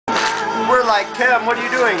were like, Kim, what are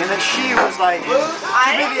you doing? And then she was like,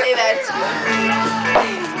 I didn't say that to you.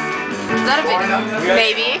 Is that a video?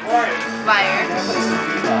 Maybe. Liar.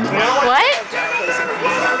 What?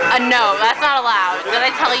 No, that's not allowed. Did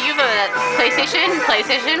I tell you the PlayStation,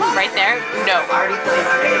 right there? No.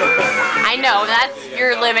 I know, that's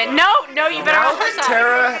your limit. No, you better now not push that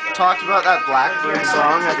that. Tara talked about that Blackbird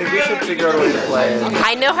song, I think we should figure out a way to play it.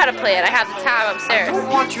 I know how to play it. I have the tab upstairs. I don't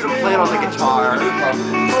want you to play it on the guitar.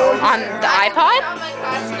 On the iPod? I have my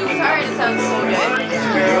classical guitar and it sounds so good.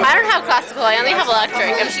 I don't have classical, I only have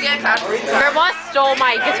electric. You should get a classical guitar. Grandma stole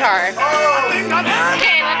my guitar.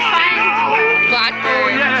 Okay, let's find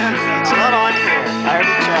Blackbird. It's not on here. I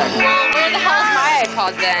already checked. Well, where the hell is my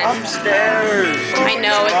iPod then? Upstairs. I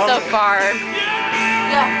know, it's so far.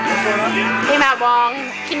 Yeah. Came out wrong.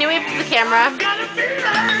 Can you wave to the camera?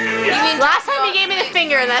 You mean Last time you gave me the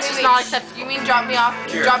finger and that's just not acceptable. You mean drop you off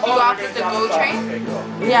with the GO train?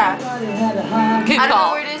 Yeah. Good I don't know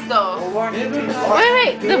call. where it is though.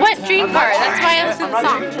 Wait, the wet dream part. That's why I listen to the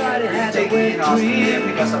song.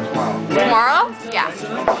 Tomorrow? Yeah.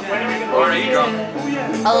 Or are you drunk?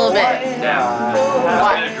 A little bit.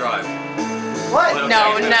 What? I'm gonna drive. What?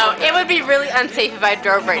 No, it would be really unsafe if I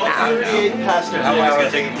drove right now. 38 past How long is it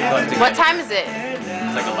gonna take you to What time is it?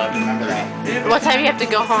 It's like 11:30. What time do you have to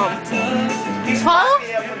go home? 12?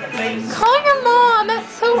 Call your mom.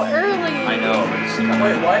 That's so early. I know, but it's kind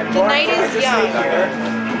of... The night is young.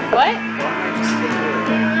 What?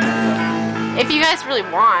 If you guys really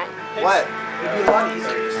want. What? It'd be a lot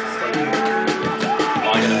easier just to stay here.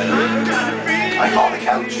 Oh, I gotta head I call the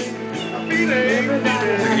couch.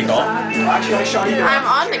 Can you call? Actually, I shot you down. I'm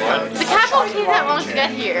on the couch. The cab won't take that long to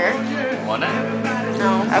get here. One night?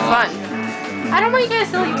 No. Have fun. I don't want you guys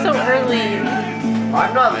to leave so early.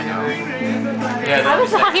 I'm not. Yeah, I was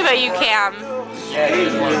talking about you, Cam. Yeah, he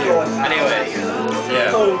was one of you. Anyway,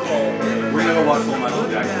 yeah. We're gonna go watch Full Metal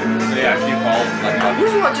Jacket. So yeah, if you call, like,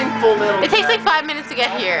 Who's watching Full Metal? It takes like 5 minutes to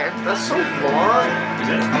get here. That's so long.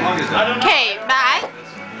 how long is that? Okay, bye.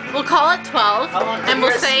 We'll call it 12, and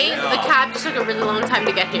we'll say the cab just took a really long time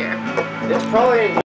to get here. It's probably.